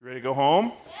Ready to go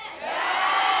home?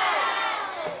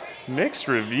 Yeah. Mixed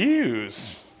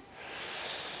reviews.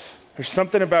 There's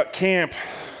something about camp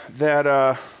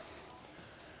that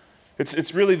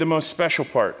it's really the most special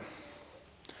part.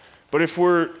 But if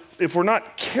we're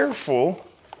not careful,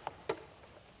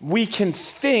 we can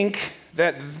think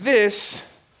that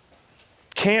this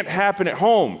can't happen at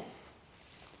home.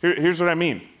 Here's what I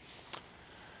mean.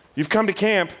 You've come to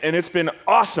camp and it's been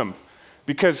awesome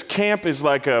because camp is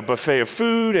like a buffet of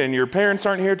food and your parents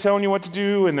aren't here telling you what to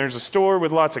do and there's a store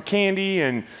with lots of candy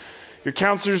and your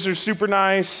counselors are super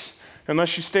nice.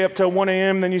 Unless you stay up till 1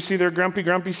 a.m., then you see their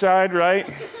grumpy side,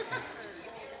 right?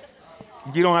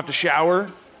 You don't have to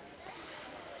shower.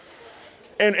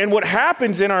 And what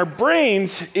happens in our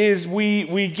brains is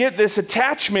we get this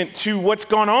attachment to what's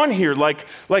gone on here. Like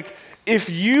if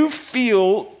you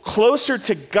feel closer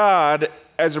to God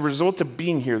as a result of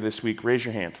being here this week, raise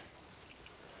your hand.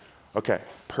 Okay,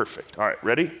 perfect. All right,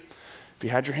 ready? If you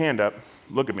had your hand up,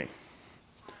 look at me.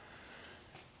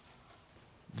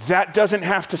 That doesn't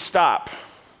have to stop.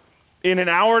 In an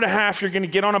hour and a half, you're going to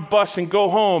get on a bus and go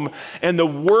home, and the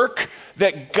work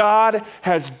that God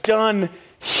has done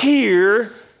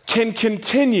here can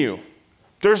continue.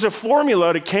 There's a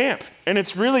formula to camp, and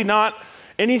it's really not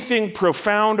anything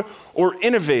profound or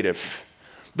innovative.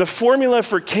 The formula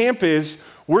for camp is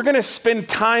we're going to spend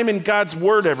time in God's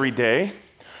Word every day.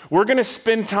 We're going to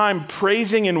spend time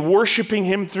praising and worshiping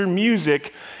Him through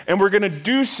music, and we're going to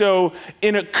do so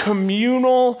in a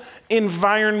communal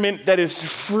environment that is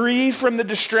free from the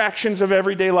distractions of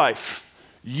everyday life.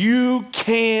 You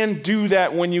can do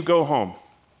that when you go home.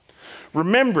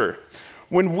 Remember,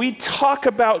 when we talk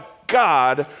about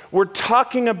God, we're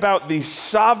talking about the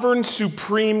sovereign,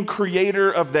 supreme creator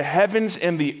of the heavens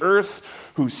and the earth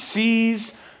who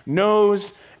sees,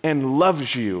 knows, and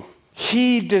loves you.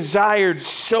 He desired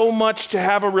so much to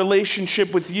have a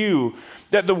relationship with you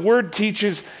that the word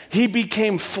teaches He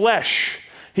became flesh.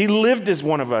 He lived as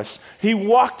one of us. He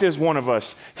walked as one of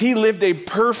us. He lived a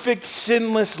perfect,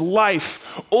 sinless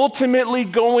life, ultimately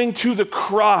going to the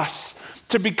cross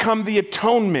to become the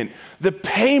atonement, the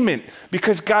payment,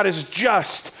 because God is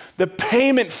just, the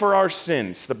payment for our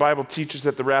sins. The Bible teaches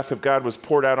that the wrath of God was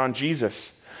poured out on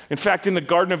Jesus. In fact, in the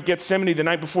Garden of Gethsemane, the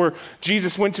night before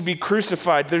Jesus went to be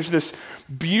crucified, there's this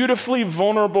beautifully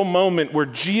vulnerable moment where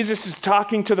Jesus is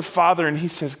talking to the Father and He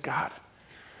says, God,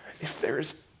 if there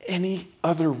is any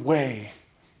other way,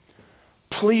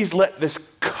 please let this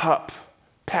cup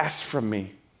pass from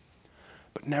me.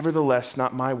 But nevertheless,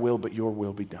 not my will, but your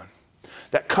will be done.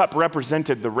 That cup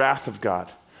represented the wrath of God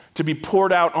to be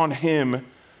poured out on Him,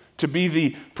 to be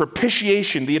the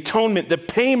propitiation, the atonement, the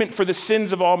payment for the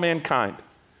sins of all mankind.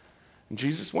 And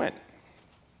Jesus went,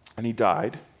 and He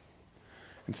died,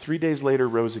 and 3 days later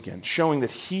rose again, showing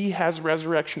that He has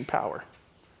resurrection power.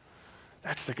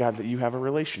 That's the God that you have a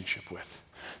relationship with.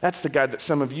 That's the God that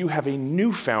some of you have a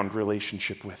newfound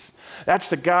relationship with. That's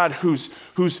the God whose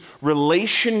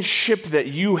relationship that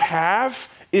you have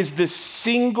is the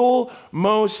single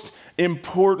most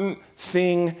important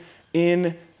thing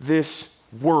in this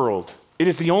world. It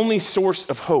is the only source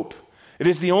of hope. It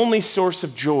is the only source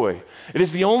of joy. It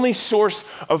is the only source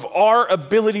of our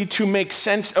ability to make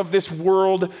sense of this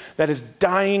world that is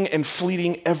dying and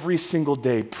fleeting every single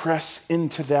day. Press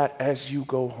into that as you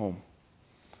go home.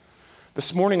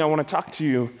 This morning, I want to talk to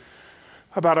you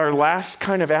about our last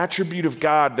kind of attribute of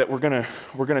God that we're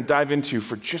gonna dive into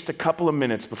for just a couple of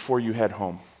minutes before you head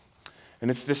home. And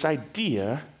it's this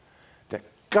idea that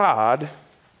God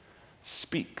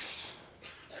speaks.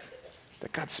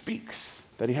 That God speaks.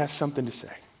 That He has something to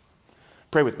say.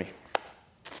 Pray with me.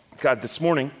 God, this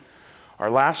morning, our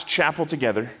last chapel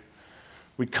together,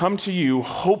 we come to you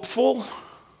hopeful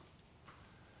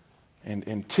and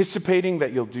anticipating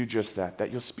that you'll do just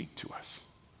that you'll speak to us.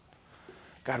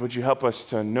 God, would you help us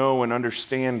to know and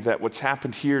understand that what's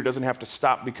happened here doesn't have to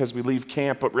stop because we leave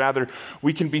camp, but rather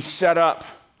we can be set up.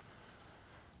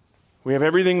 We have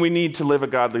everything we need to live a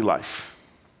godly life.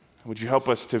 Would you help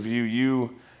us to view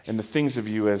you and the things of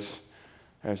you as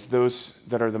those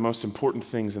that are the most important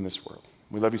things in this world.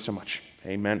 We love you so much.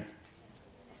 Amen.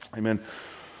 Amen.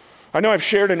 I know I've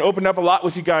shared and opened up a lot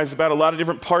with you guys about a lot of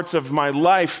different parts of my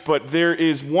life, but there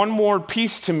is one more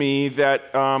piece to me that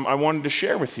I wanted to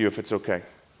share with you, if it's okay.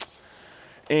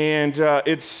 And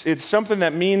it's something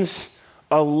that means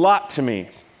a lot to me,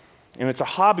 and it's a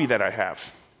hobby that I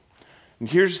have. And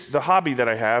here's the hobby that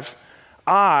I have.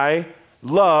 I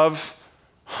love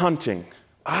hunting.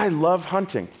 I love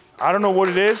hunting. I don't know what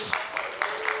it is.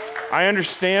 I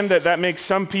understand that makes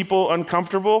some people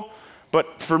uncomfortable,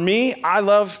 But for me, I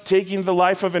love taking the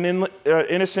life of an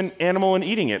innocent animal and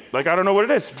eating it. Like, I don't know what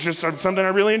it is. It's just something I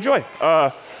really enjoy.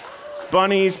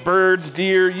 Bunnies, birds,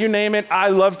 deer, you name it, I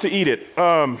love to eat it.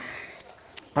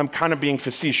 I'm kind of being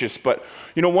facetious, but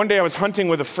one day I was hunting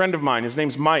with a friend of mine. His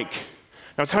name's Mike.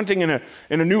 I was hunting in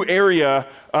a new area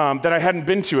that I hadn't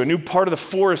been to, a new part of the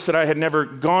forest that I had never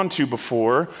gone to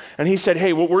before. And he said,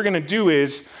 hey, what we're going to do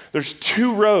is there's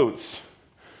 2 roads.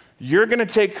 You're going to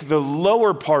take the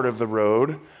lower part of the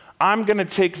road. I'm going to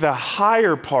take the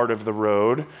higher part of the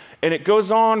road. And it goes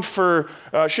on for,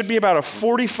 should be about a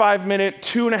 45-minute,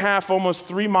 2.5, almost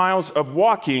 3 miles of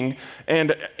walking.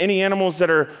 And any animals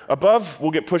that are above will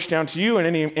get pushed down to you, and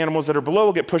any animals that are below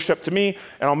will get pushed up to me.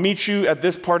 And I'll meet you at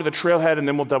this part of the trailhead, and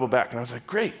then we'll double back. And I was like,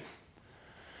 great.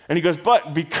 And he goes,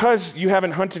 but because you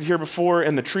haven't hunted here before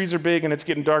and the trees are big and it's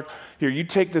getting dark, here, you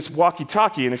take this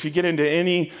walkie-talkie, and if you get into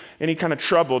any kind of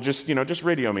trouble, just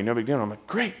radio me, no big deal. And I'm like,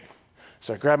 great.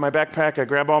 So I grab my backpack, I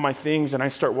grab all my things, and I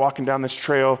start walking down this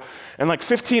trail. And like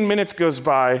 15 minutes goes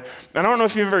by. And I don't know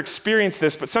if you've ever experienced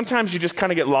this, but sometimes you just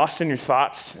kind of get lost in your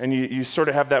thoughts, and you sort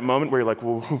of have that moment where you're like,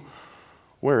 well,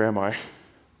 where am I?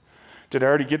 Did I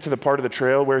already get to the part of the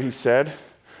trail where he said,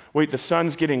 wait, the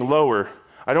sun's getting lower.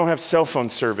 I don't have cell phone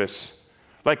service.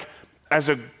 Like, as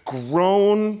a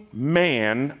grown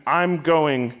man, I'm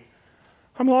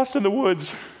lost in the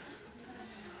woods.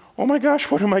 Oh my gosh,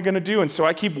 what am I going to do? And so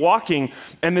I keep walking,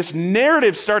 and this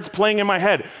narrative starts playing in my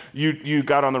head. You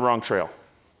got on the wrong trail.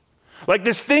 Like,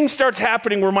 this thing starts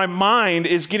happening where my mind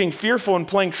is getting fearful and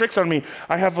playing tricks on me.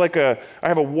 I have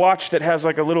a watch that has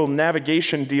like a little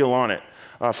navigation deal on it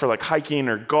for like hiking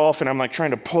or golf, and I'm like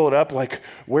trying to pull it up, like,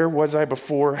 where was I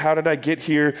before? How did I get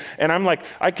here? And I'm like,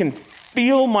 I can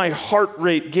feel my heart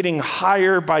rate getting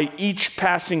higher by each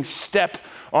passing step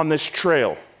on this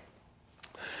trail.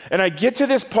 And I get to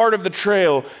this part of the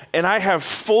trail, and I have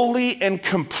fully and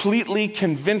completely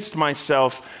convinced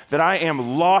myself that I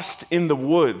am lost in the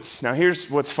woods. Now, here's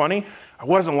what's funny. I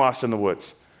wasn't lost in the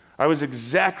woods. I was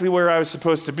exactly where I was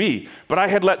supposed to be. But I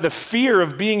had let the fear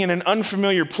of being in an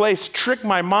unfamiliar place trick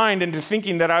my mind into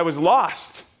thinking that I was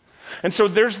lost. And so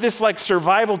there's this like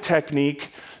survival technique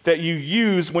that you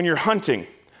use when you're hunting. And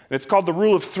it's called the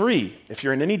rule of 3. If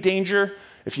you're in any danger,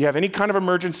 if you have any kind of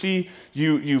emergency,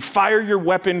 you fire your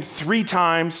weapon 3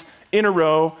 times in a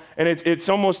row, and it's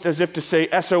almost as if to say,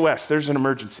 SOS, there's an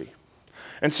emergency.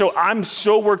 And so I'm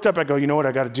so worked up, I go, you know what,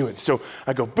 I got to do it. So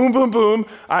I go boom, boom, boom.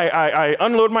 I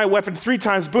unload my weapon 3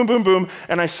 times, boom, boom, boom,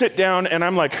 and I sit down, and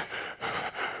I'm like,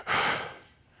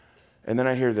 and then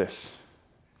I hear this.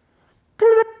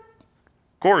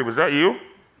 Corey, was that you?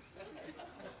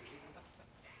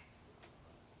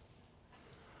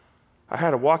 I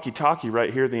had a walkie-talkie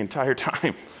right here the entire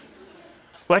time.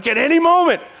 Like, at any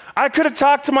moment, I could have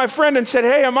talked to my friend and said,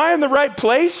 hey, am I in the right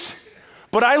place?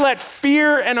 But I let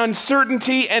fear and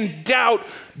uncertainty and doubt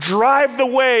drive the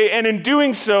way, and in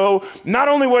doing so, not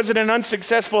only was it an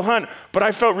unsuccessful hunt, but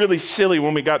I felt really silly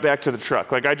when we got back to the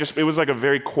truck. Like, it was like a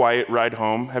very quiet ride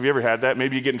home. Have you ever had that?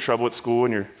 Maybe you get in trouble at school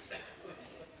and you're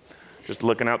just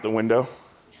looking out the window.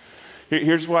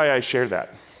 Here's why I share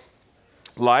that.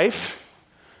 Life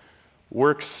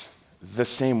works the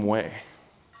same way.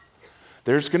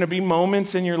 There's going to be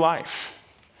moments in your life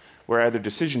where either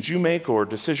decisions you make or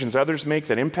decisions others make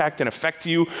that impact and affect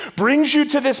you brings you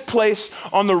to this place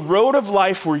on the road of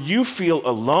life where you feel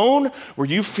alone, where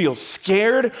you feel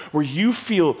scared, where you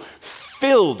feel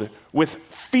filled with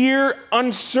fear,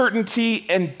 uncertainty,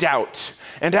 and doubt.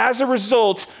 And as a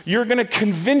result, you're going to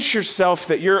convince yourself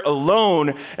that you're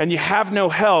alone and you have no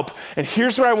help. And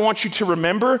here's what I want you to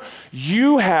remember.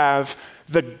 You have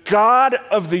the God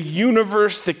of the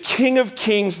universe, the King of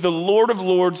kings, the Lord of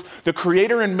lords, the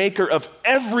creator and maker of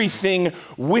everything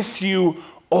with you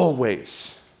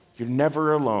always. You're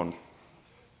never alone.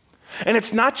 And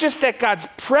it's not just that God's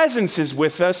presence is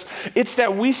with us, it's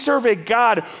that we serve a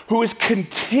God who is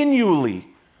continually,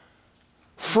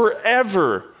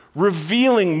 forever,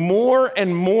 revealing more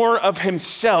and more of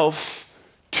himself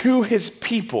to his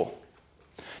people.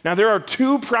 Now, there are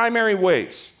 2 primary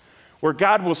ways where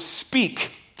God will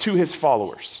speak to his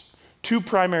followers. 2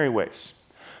 primary ways.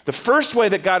 The first way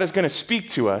that God is going to speak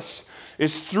to us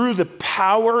is through the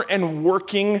power and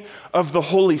working of the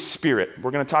Holy Spirit.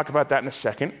 We're going to talk about that in a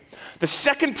second. The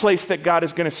second place that God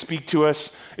is going to speak to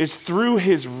us is through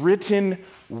his written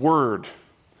word.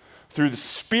 Through the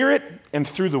Spirit and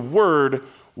through the word,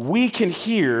 we can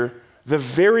hear the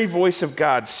very voice of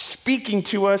God speaking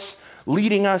to us,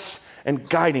 leading us, and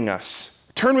guiding us.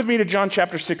 Turn with me to John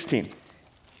chapter 16.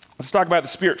 Let's talk about the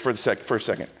Spirit for a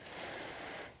second.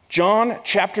 John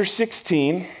chapter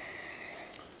 16.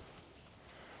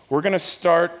 We're going to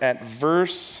start at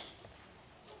verse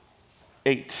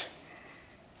 8.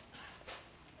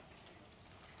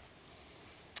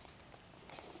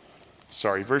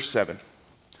 Verse 7.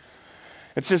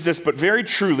 It says this, but very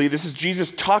truly, this is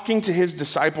Jesus talking to his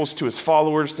disciples, to his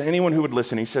followers, to anyone who would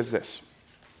listen. He says this,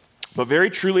 but very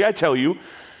truly I tell you,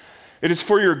 it is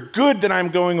for your good that I'm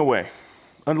going away.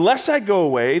 Unless I go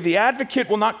away, the advocate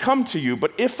will not come to you,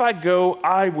 but if I go,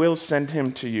 I will send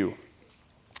him to you.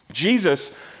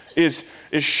 Jesus is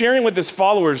sharing with his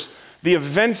followers the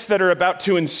events that are about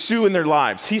to ensue in their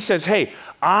lives. He says, hey,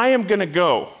 I am going to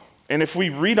go. And if we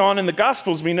read on in the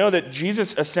Gospels, we know that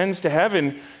Jesus ascends to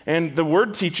heaven, and the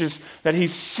Word teaches that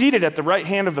he's seated at the right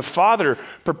hand of the Father,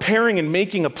 preparing and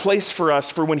making a place for us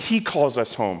for when he calls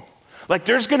us home. Like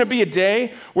there's going to be a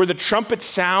day where the trumpets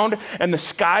sound and the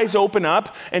skies open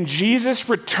up and Jesus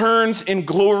returns in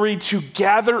glory to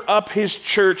gather up his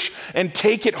church and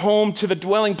take it home to the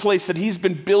dwelling place that he's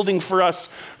been building for us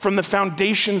from the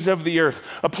foundations of the earth.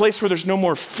 A place where there's no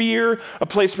more fear, a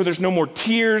place where there's no more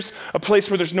tears, a place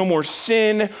where there's no more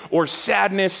sin or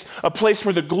sadness, a place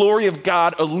where the glory of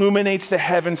God illuminates the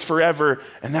heavens forever,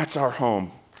 and that's our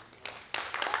home.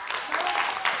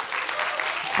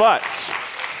 But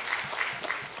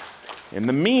in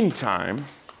the meantime,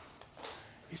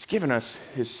 he's given us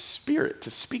his Spirit to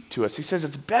speak to us. He says,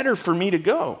 it's better for me to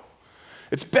go.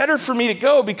 It's better for me to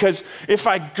go because if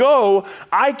I go,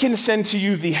 I can send to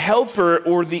you the helper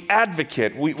or the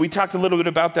advocate. We talked a little bit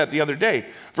about that the other day.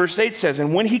 Verse 8 says,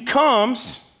 and when he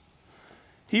comes,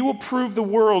 he will prove the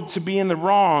world to be in the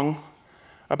wrong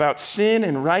about sin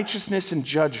and righteousness and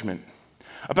judgment.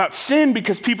 About sin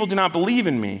because people do not believe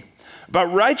in me.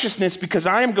 About righteousness because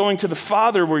I am going to the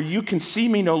Father where you can see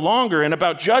me no longer, and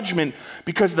about judgment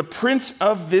because the prince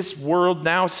of this world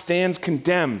now stands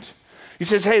condemned. He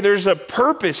says, hey, there's a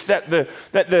purpose that the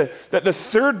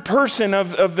third person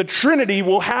of the Trinity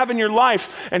will have in your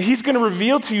life, and he's going to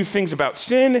reveal to you things about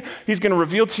sin. He's going to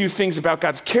reveal to you things about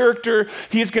God's character.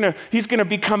 He's going to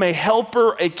become a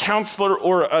helper, a counselor,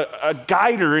 or a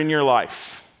guider in your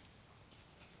life.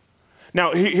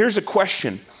 Now, here's a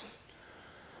question.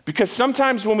 Because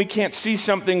sometimes when we can't see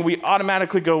something, we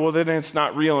automatically go, well, then it's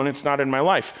not real and it's not in my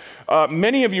life.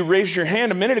 Many of you raised your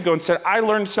hand a minute ago and said, I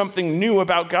learned something new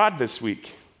about God this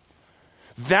week.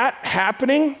 That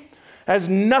happening has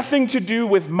nothing to do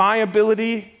with my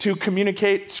ability to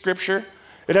communicate Scripture.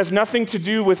 It has nothing to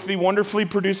do with the wonderfully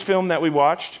produced film that we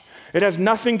watched. It has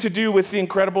nothing to do with the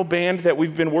incredible band that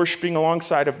we've been worshiping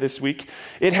alongside of this week.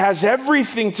 It has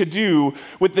everything to do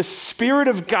with the Spirit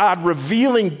of God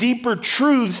revealing deeper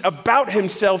truths about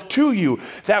himself to you.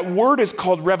 That word is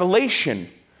called revelation.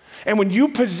 And when you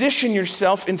position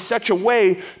yourself in such a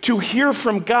way to hear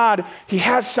from God, he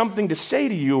has something to say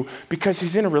to you because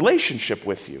he's in a relationship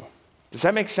with you. Does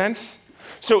that make sense?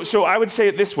 So I would say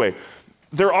it this way.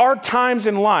 There are times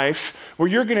in life where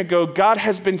you're going to go, God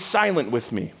has been silent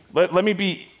with me. Let me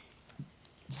be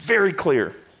very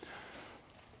clear.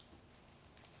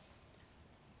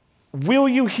 Will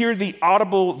you hear the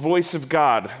audible voice of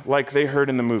God like they heard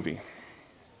in the movie?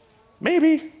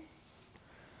 Maybe.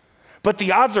 But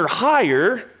the odds are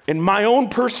higher, in my own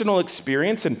personal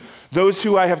experience and those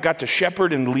who I have got to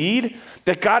shepherd and lead,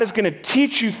 that God is going to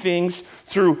teach you things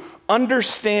through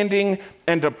understanding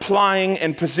and applying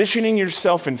and positioning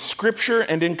yourself in Scripture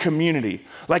and in community.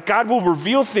 Like God will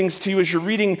reveal things to you as you're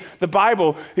reading the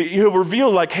Bible. He'll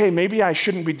reveal like, hey, maybe I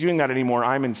shouldn't be doing that anymore.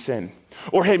 I'm in sin.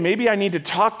 Or, hey, maybe I need to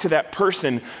talk to that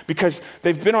person because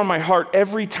they've been on my heart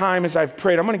every time as I've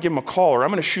prayed. I'm going to give them a call or I'm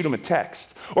going to shoot them a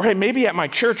text. Or, hey, maybe at my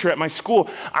church or at my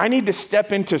school, I need to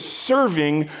step into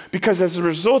serving because as a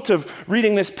result of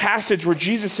reading this passage where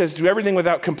Jesus says, do everything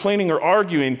without complaining or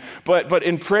arguing, but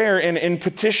in prayer and in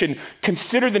petition,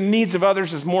 consider the needs of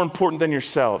others as more important than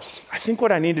yourselves. I think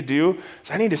what I need to do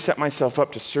is I need to set myself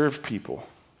up to serve people.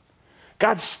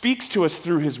 God speaks to us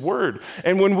through his word.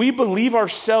 And when we believe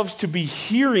ourselves to be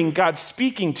hearing God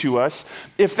speaking to us,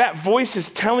 if that voice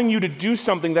is telling you to do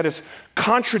something that is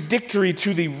contradictory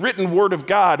to the written word of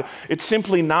God, it's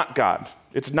simply not God.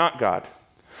 It's not God.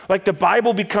 Like the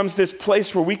Bible becomes this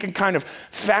place where we can kind of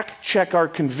fact check our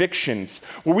convictions,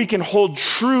 where we can hold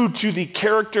true to the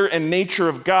character and nature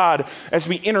of God as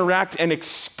we interact and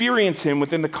experience him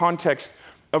within the context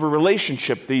of a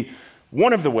relationship.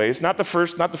 One of the ways, not the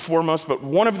first, not the foremost, but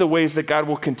one of the ways that God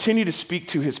will continue to speak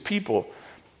to his people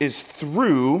is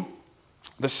through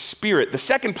the Spirit. The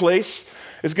second place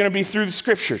is going to be through the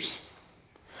Scriptures.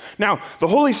 Now, the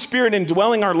Holy Spirit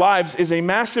indwelling our lives is a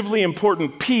massively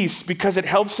important piece because it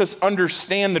helps us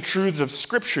understand the truths of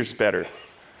Scriptures better.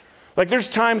 Like there's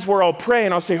times where I'll pray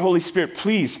and I'll say, Holy Spirit,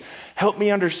 please help me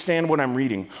understand what I'm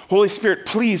reading. Holy Spirit,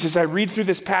 please, as I read through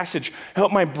this passage,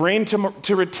 help my brain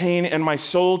to retain and my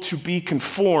soul to be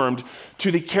conformed to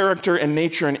the character and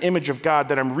nature and image of God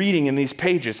that I'm reading in these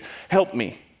pages. Help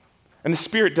me. And the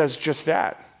Spirit does just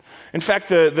that. In fact,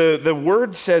 the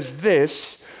word says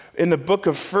this in the book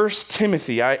of 1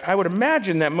 Timothy. I would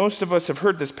imagine that most of us have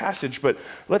heard this passage, but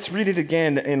let's read it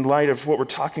again in light of what we're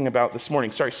talking about this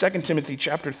morning. 2 Timothy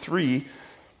chapter 3,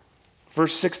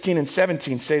 verse 16 and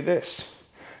 17 say this.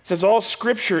 It says, all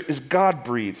scripture is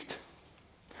God-breathed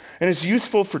and is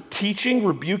useful for teaching,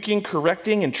 rebuking,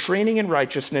 correcting, and training in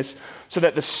righteousness, so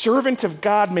that the servant of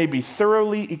God may be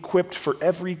thoroughly equipped for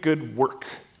every good work.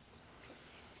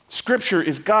 Scripture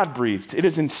is God-breathed. It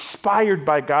is inspired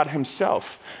by God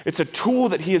himself. It's a tool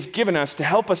that he has given us to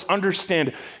help us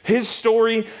understand his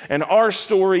story and our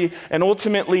story, and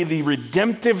ultimately the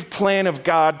redemptive plan of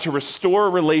God to restore a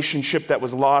relationship that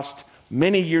was lost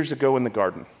many years ago in the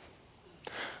garden.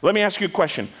 Let me ask you a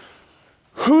question.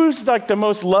 Who's like the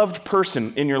most loved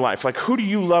person in your life? Like, who do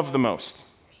you love the most?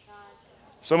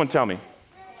 Someone tell me.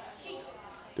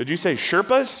 Did you say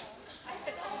Sherpas?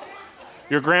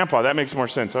 Your grandpa, that makes more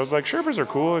sense. I was like, Sherpas are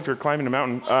cool if you're climbing a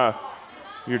mountain.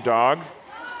 Your dog.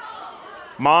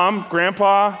 Mom,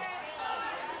 grandpa.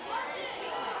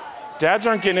 Dads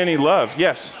aren't getting any love.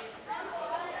 Yes.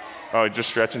 Oh, just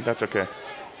stretching? That's okay.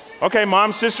 Okay,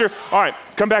 mom, sister. All right,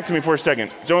 come back to me for a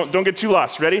second. Don't get too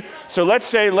lost. Ready? So let's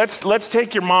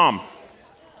take your mom. All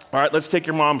right, let's take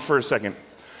your mom for a second.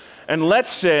 And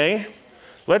let's say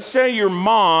your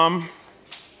mom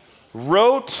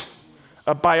wrote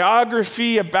a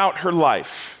biography about her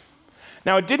life.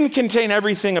 Now, it didn't contain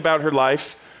everything about her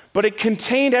life, but it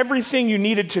contained everything you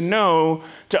needed to know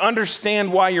to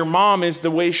understand why your mom is the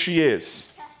way she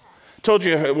is. Told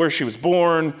you where she was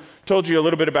born, told you a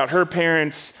little bit about her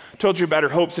parents, told you about her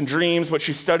hopes and dreams, what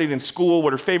she studied in school,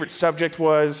 what her favorite subject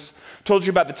was, told you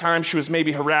about the time she was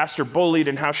maybe harassed or bullied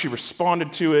and how she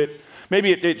responded to it.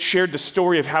 Maybe it shared the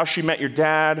story of how she met your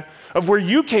dad, of where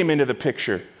you came into the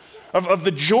picture, of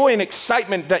the joy and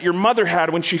excitement that your mother had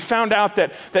when she found out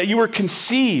that you were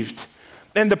conceived,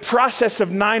 and the process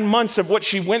of 9 months of what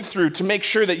she went through to make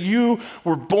sure that you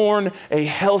were born a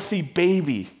healthy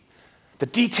baby. The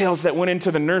details that went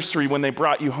into the nursery when they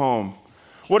brought you home.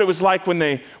 What it was like when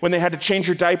they had to change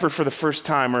your diaper for the first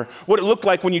time, or what it looked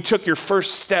like when you took your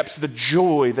first steps, the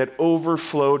joy that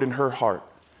overflowed in her heart.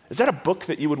 Is that a book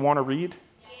that you would want to read?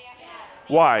 Yeah.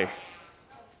 Why?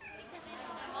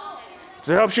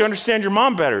 It helps you understand your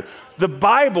mom better. The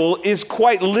Bible is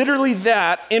quite literally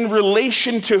that in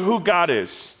relation to who God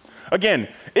is. Again,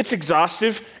 it's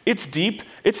exhaustive, it's deep,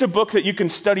 it's a book that you can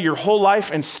study your whole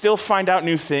life and still find out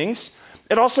new things.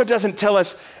 It also doesn't tell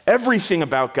us everything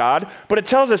about God, but it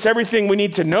tells us everything we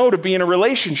need to know to be in a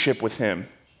relationship with him.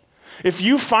 If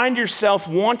you find yourself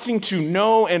wanting to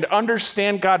know and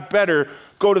understand God better,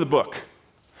 go to the book.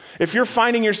 If you're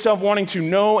finding yourself wanting to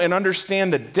know and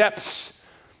understand the depths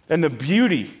and the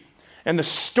beauty and the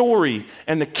story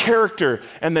and the character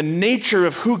and the nature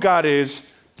of who God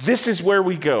is, this is where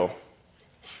we go.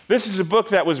 This is a book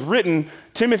that was written,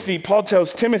 Paul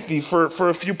tells Timothy for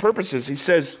a few purposes. He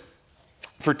says,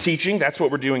 for teaching, that's what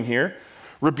we're doing here.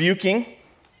 Rebuking,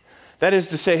 that is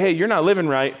to say, hey, you're not living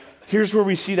right. Here's where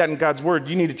we see that in God's word.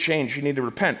 You need to change. You need to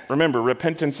repent. Remember,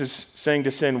 repentance is saying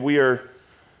to sin, we are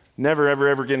never, ever,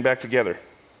 ever getting back together.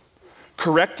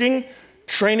 Correcting,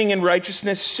 training in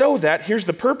righteousness, so that, here's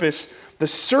the purpose, the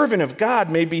servant of God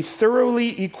may be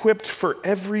thoroughly equipped for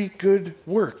every good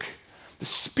work. The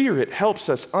Spirit helps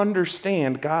us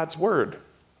understand God's word.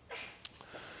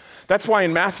 That's why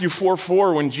in Matthew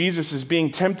 4:4, when Jesus is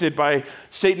being tempted by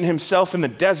Satan himself in the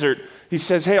desert, he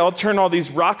says, hey, I'll turn all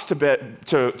these rocks to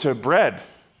bread,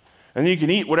 and then you can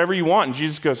eat whatever you want. And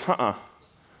Jesus goes,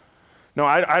 No,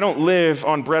 I don't live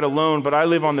on bread alone, but I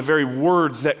live on the very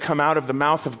words that come out of the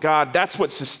mouth of God. That's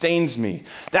what sustains me.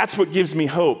 That's what gives me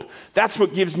hope. That's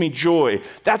what gives me joy.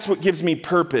 That's what gives me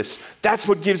purpose. That's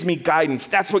what gives me guidance.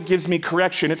 That's what gives me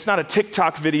correction. It's not a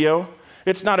TikTok video.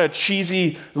 It's not a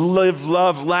cheesy live,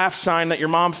 love, laugh sign that your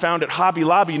mom found at Hobby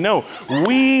Lobby. No,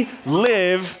 we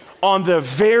live on the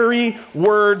very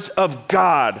words of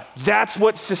God. That's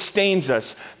what sustains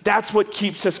us. That's what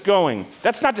keeps us going.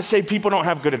 That's not to say people don't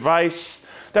have good advice.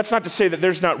 That's not to say that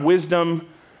there's not wisdom.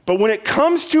 But when it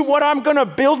comes to what I'm going to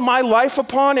build my life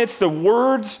upon, it's the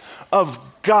words of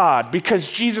God, because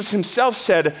Jesus himself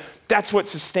said that's what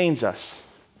sustains us.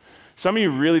 Some of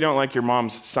you really don't like your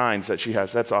mom's signs that she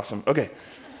has. That's awesome. Okay.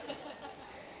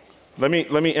 Let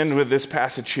me end with this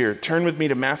passage here. Turn with me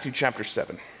to Matthew chapter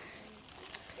 7.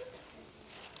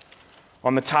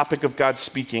 on the topic of God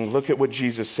speaking, look at what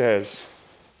Jesus says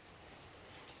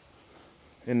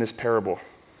in this parable.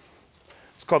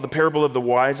 It's called the parable of the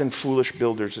wise and foolish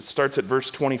builders. It starts at verse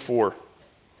 24.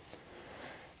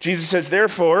 Jesus says,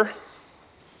 therefore,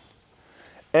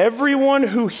 everyone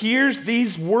who hears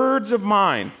these words of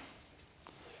mine,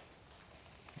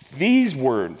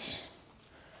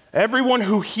 everyone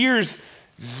who hears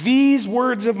these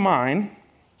words of mine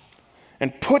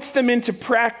and puts them into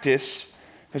practice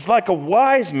is like a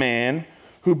wise man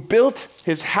who built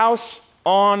his house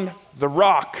on the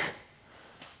rock.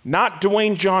 Not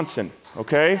Dwayne Johnson,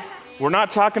 okay? We're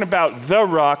not talking about the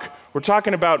rock. We're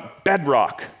talking about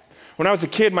bedrock. When I was a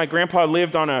kid, my grandpa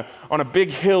lived on a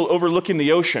big hill overlooking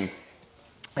the ocean,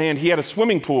 and he had a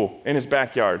swimming pool in his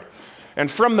backyard. And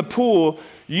from the pool,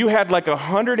 you had like a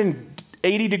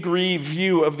 180-degree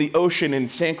view of the ocean in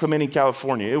San Clemente,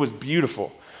 California. It was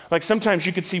beautiful. Like sometimes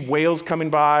you could see whales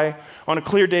coming by. On a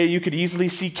clear day, you could easily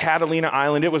see Catalina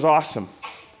Island. It was awesome.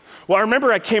 Well, I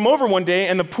remember I came over one day,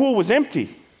 and the pool was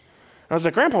empty. I was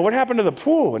like, Grandpa, what happened to the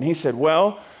pool? And he said,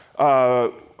 well,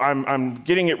 I'm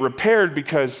getting it repaired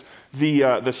because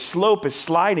the slope is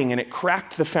sliding and it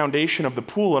cracked the foundation of the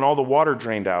pool and all the water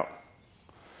drained out.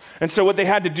 And so what they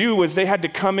had to do was they had to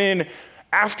come in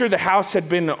after the house had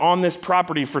been on this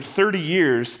property for 30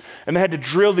 years, and they had to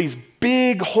drill these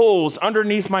big holes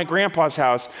underneath my grandpa's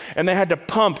house, and they had to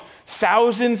pump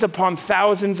thousands upon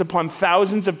thousands upon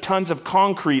thousands of tons of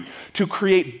concrete to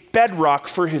create bedrock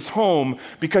for his home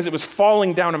because it was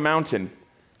falling down a mountain.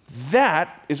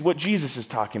 That is what Jesus is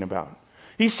talking about.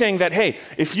 He's saying that, hey,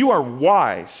 if you are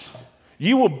wise,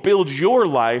 you will build your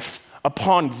life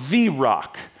upon the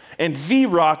rock. And the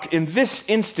rock, in this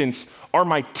instance, are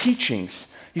my teachings.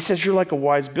 He says, you're like a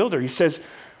wise builder. He says,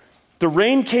 the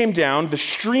rain came down, the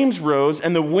streams rose,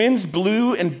 and the winds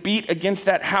blew and beat against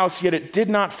that house, yet it did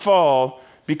not fall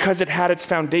because it had its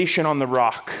foundation on the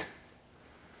rock.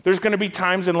 There's going to be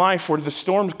times in life where the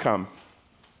storms come.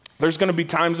 There's going to be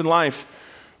times in life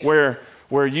where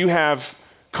you have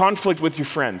conflict with your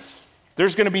friends.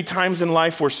 There's going to be times in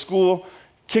life where school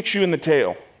kicks you in the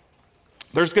tail.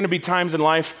 There's going to be times in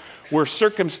life where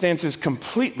circumstances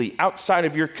completely outside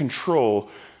of your control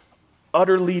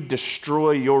utterly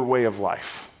destroy your way of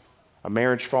life. A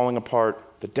marriage falling apart,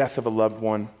 the death of a loved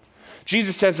one.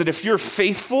 Jesus says that if you're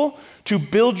faithful to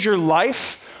build your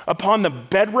life upon the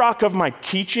bedrock of my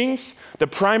teachings, the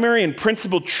primary and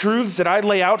principal truths that I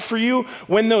lay out for you,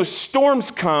 when those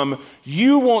storms come,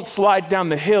 you won't slide down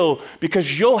the hill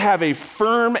because you'll have a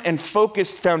firm and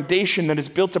focused foundation that is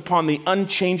built upon the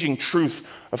unchanging truth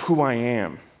of who I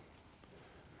am.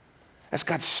 As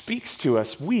God speaks to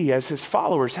us, we as his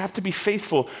followers have to be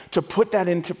faithful to put that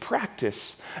into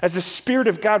practice. As the Spirit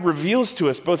of God reveals to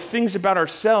us both things about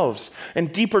ourselves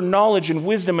and deeper knowledge and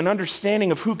wisdom and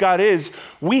understanding of who God is,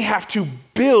 we have to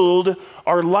build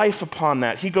our life upon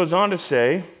that. He goes on to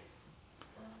say,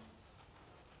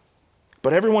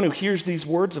 but everyone who hears these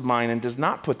words of mine and does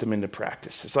not put them into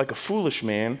practice is like a foolish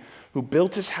man who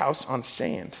built his house on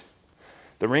sand.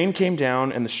 The rain came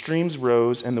down, and the streams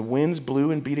rose, and the winds blew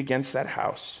and beat against that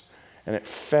house, and it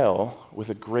fell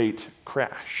with a great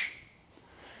crash.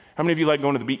 How many of you like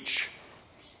going to the beach?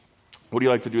 What do you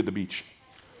like to do at the beach?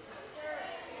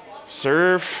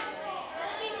 Surf.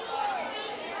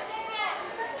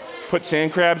 Put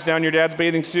sand crabs down your dad's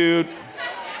bathing suit.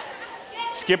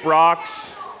 Skip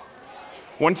rocks.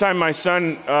 One time my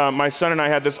son and I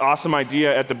had this awesome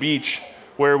idea at the beach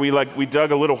where we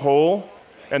dug a little hole,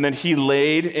 and then he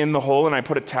laid in the hole, and I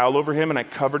put a towel over him, and I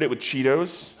covered it with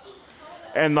Cheetos.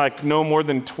 And no more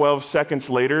than 12 seconds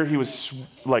later, he was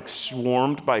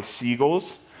swarmed by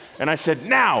seagulls. And I said,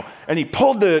 now! And he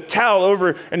pulled the towel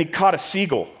over, and he caught a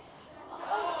seagull.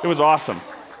 It was awesome.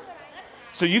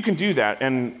 So you can do that,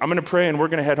 and I'm going to pray, and we're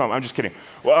going to head home. I'm just kidding.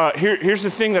 Well, here's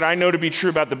the thing that I know to be true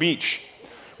about the beach.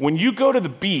 When you go to the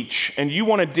beach and you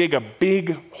want to dig a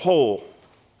big hole,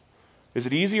 is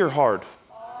it easy or hard?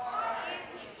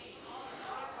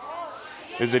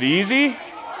 Is it easy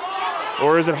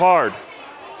or is it hard?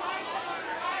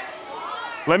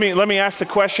 Let me ask the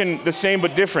question the same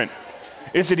but different.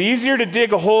 Is it easier to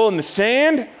dig a hole in the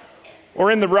sand or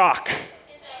in the rock?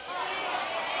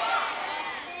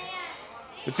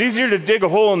 It's easier to dig a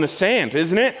hole in the sand,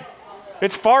 isn't it?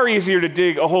 It's far easier to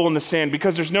dig a hole in the sand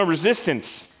because there's no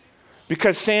resistance,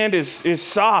 because sand is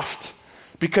soft,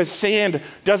 because sand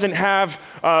doesn't have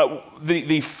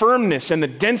the firmness and the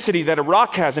density that a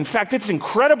rock has. In fact, it's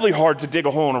incredibly hard to dig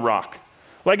a hole in a rock.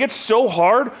 It's so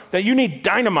hard that you need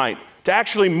dynamite to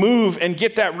actually move and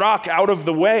get that rock out of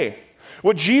the way.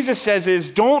 What Jesus says is,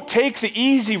 don't take the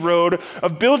easy road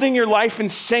of building your life in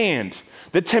sand.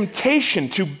 The temptation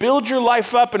to build your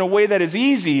life up in a way that is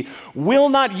easy will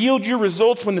not yield you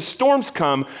results when the storms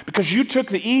come because you took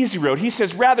the easy road. He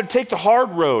says, rather take the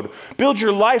hard road. Build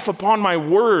your life upon my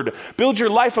word. Build your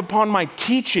life upon my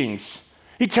teachings.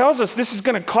 He tells us this is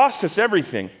going to cost us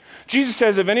everything. Jesus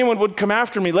says, if anyone would come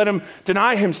after me, let him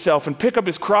deny himself and pick up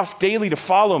his cross daily to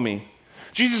follow me.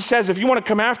 Jesus says, if you want to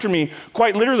come after me,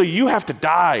 quite literally, you have to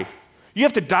die. You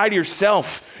have to die to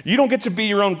yourself. You don't get to be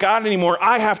your own God anymore.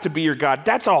 I have to be your God.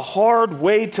 That's a hard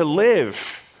way to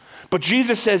live. But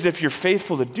Jesus says if you're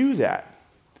faithful to do that,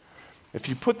 if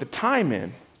you put the time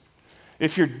in,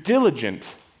 if you're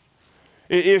diligent,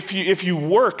 if you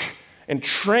work and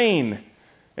train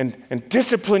and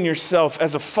discipline yourself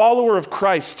as a follower of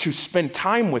Christ to spend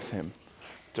time with him,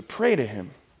 to pray to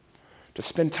him, to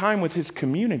spend time with his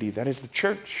community, that is the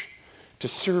church, to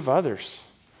serve others,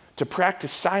 to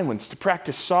practice silence, to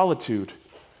practice solitude,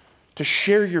 to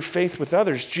share your faith with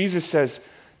others. Jesus says,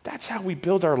 that's how we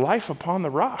build our life upon the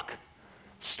rock.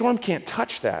 Storm can't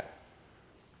touch that.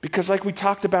 Because like we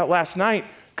talked about last night,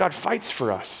 God fights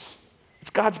for us. It's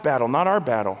God's battle, not our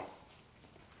battle.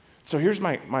 So here's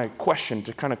my question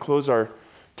to kind of close our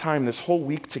time this whole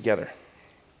week together.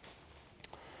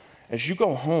 As you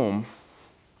go home,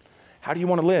 how do you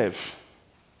want to live?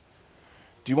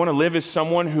 Do you want to live as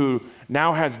someone who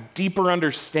now has deeper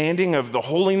understanding of the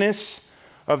holiness,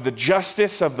 of the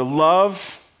justice, of the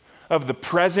love, of the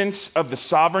presence, of the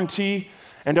sovereignty,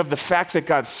 and of the fact that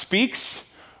God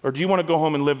speaks? Or do you want to go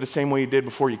home and live the same way you did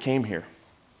before you came here?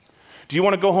 Do you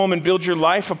want to go home and build your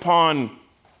life upon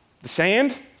the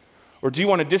sand? Or do you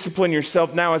want to discipline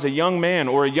yourself now as a young man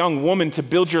or a young woman to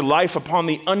build your life upon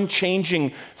the unchanging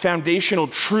foundational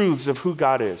truths of who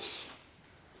God is?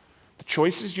 The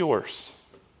choice is yours.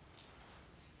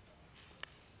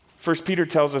 1 Peter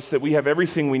tells us that we have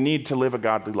everything we need to live a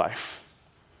godly life.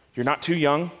 You're not too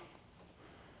young.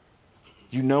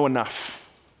 You know enough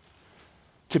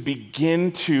to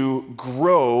begin to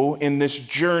grow in this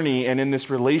journey and in this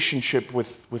relationship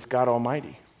with God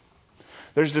Almighty.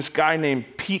 There's this guy named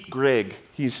Pete Greig.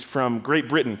 He's from Great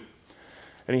Britain.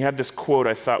 And he had this quote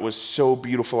I thought was so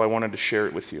beautiful, I wanted to share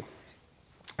it with you.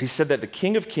 He said that the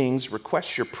King of Kings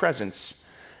requests your presence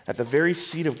at the very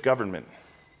seat of government.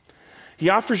 He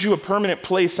offers you a permanent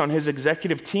place on his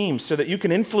executive team so that you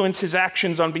can influence his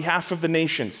actions on behalf of the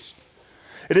nations.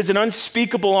 It is an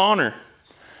unspeakable honor,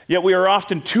 yet we are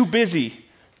often too busy,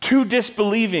 too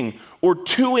disbelieving, or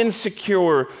too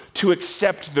insecure to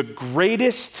accept the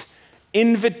greatest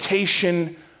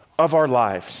invitation of our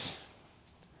lives.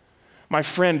 My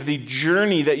friend, the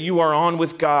journey that you are on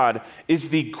with God is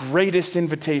the greatest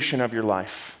invitation of your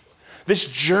life. This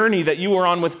journey that you are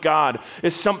on with God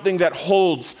is something that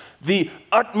holds the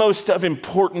utmost of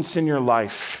importance in your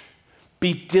life.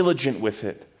 Be diligent with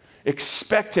it.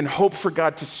 Expect and hope for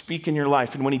God to speak in your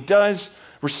life. And when he does,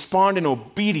 respond in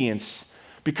obedience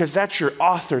because that's your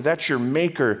author, that's your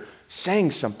maker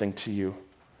saying something to you.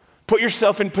 Put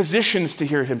yourself in positions to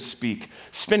hear him speak.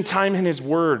 Spend time in his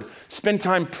word. Spend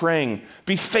time praying.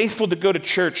 Be faithful to go to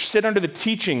church. Sit under the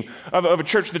teaching of a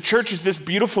church. The church is this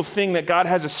beautiful thing that God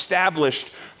has established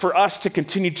for us to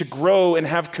continue to grow and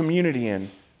have community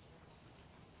in.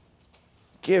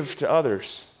 Give to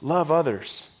others. Love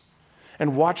others.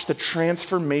 And watch the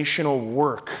transformational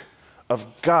work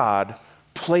of God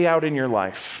play out in your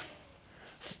life.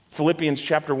 Philippians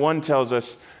chapter 1 tells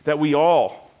us that we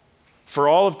all, for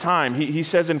all of time, he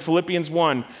says in Philippians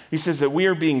 1, he says that we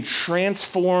are being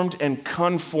transformed and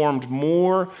conformed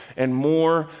more and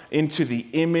more into the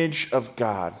image of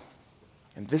God.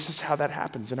 And this is how that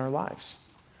happens in our lives.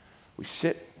 We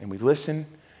sit and we listen,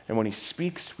 and when he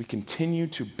speaks, we continue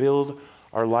to build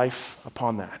our life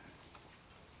upon that.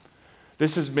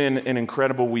 This has been an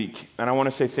incredible week, and I want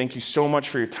to say thank you so much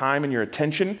for your time and your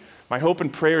attention. My hope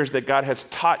and prayer is that God has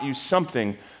taught you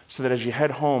something so that as you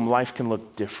head home, life can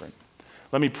look different.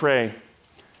 Let me pray,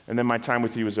 and then my time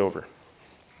with you is over.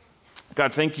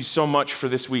 God, thank you so much for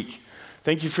this week.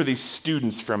 Thank you for these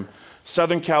students from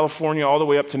Southern California all the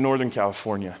way up to Northern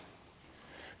California.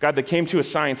 God, they came to a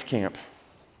science camp.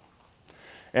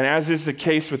 And as is the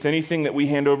case with anything that we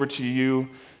hand over to you,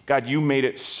 God, you made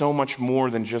it so much more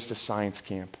than just a science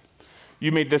camp.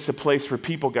 You made this a place where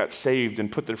people got saved and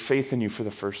put their faith in you for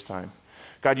the first time.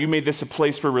 God, you made this a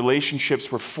place where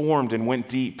relationships were formed and went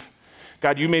deep.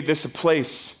 God, you made this a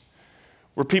place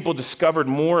where people discovered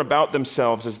more about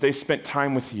themselves as they spent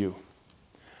time with you.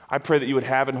 I pray that you would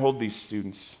have and hold these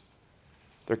students,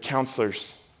 their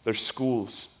counselors, their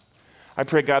schools. I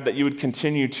pray, God, that you would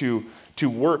continue to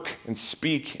work and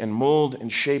speak and mold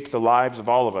and shape the lives of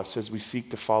all of us as we seek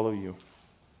to follow you.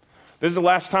 This is the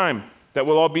last time that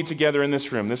we'll all be together in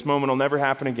this room. This moment will never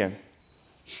happen again.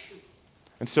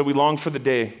 And so we long for the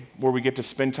day where we get to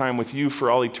spend time with you for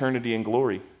all eternity and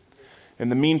glory. In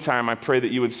the meantime, I pray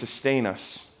that you would sustain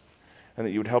us and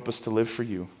that you would help us to live for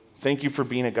you. Thank you for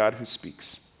being a God who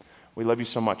speaks. We love you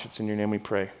so much. It's in your name we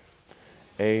pray.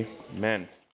 Amen.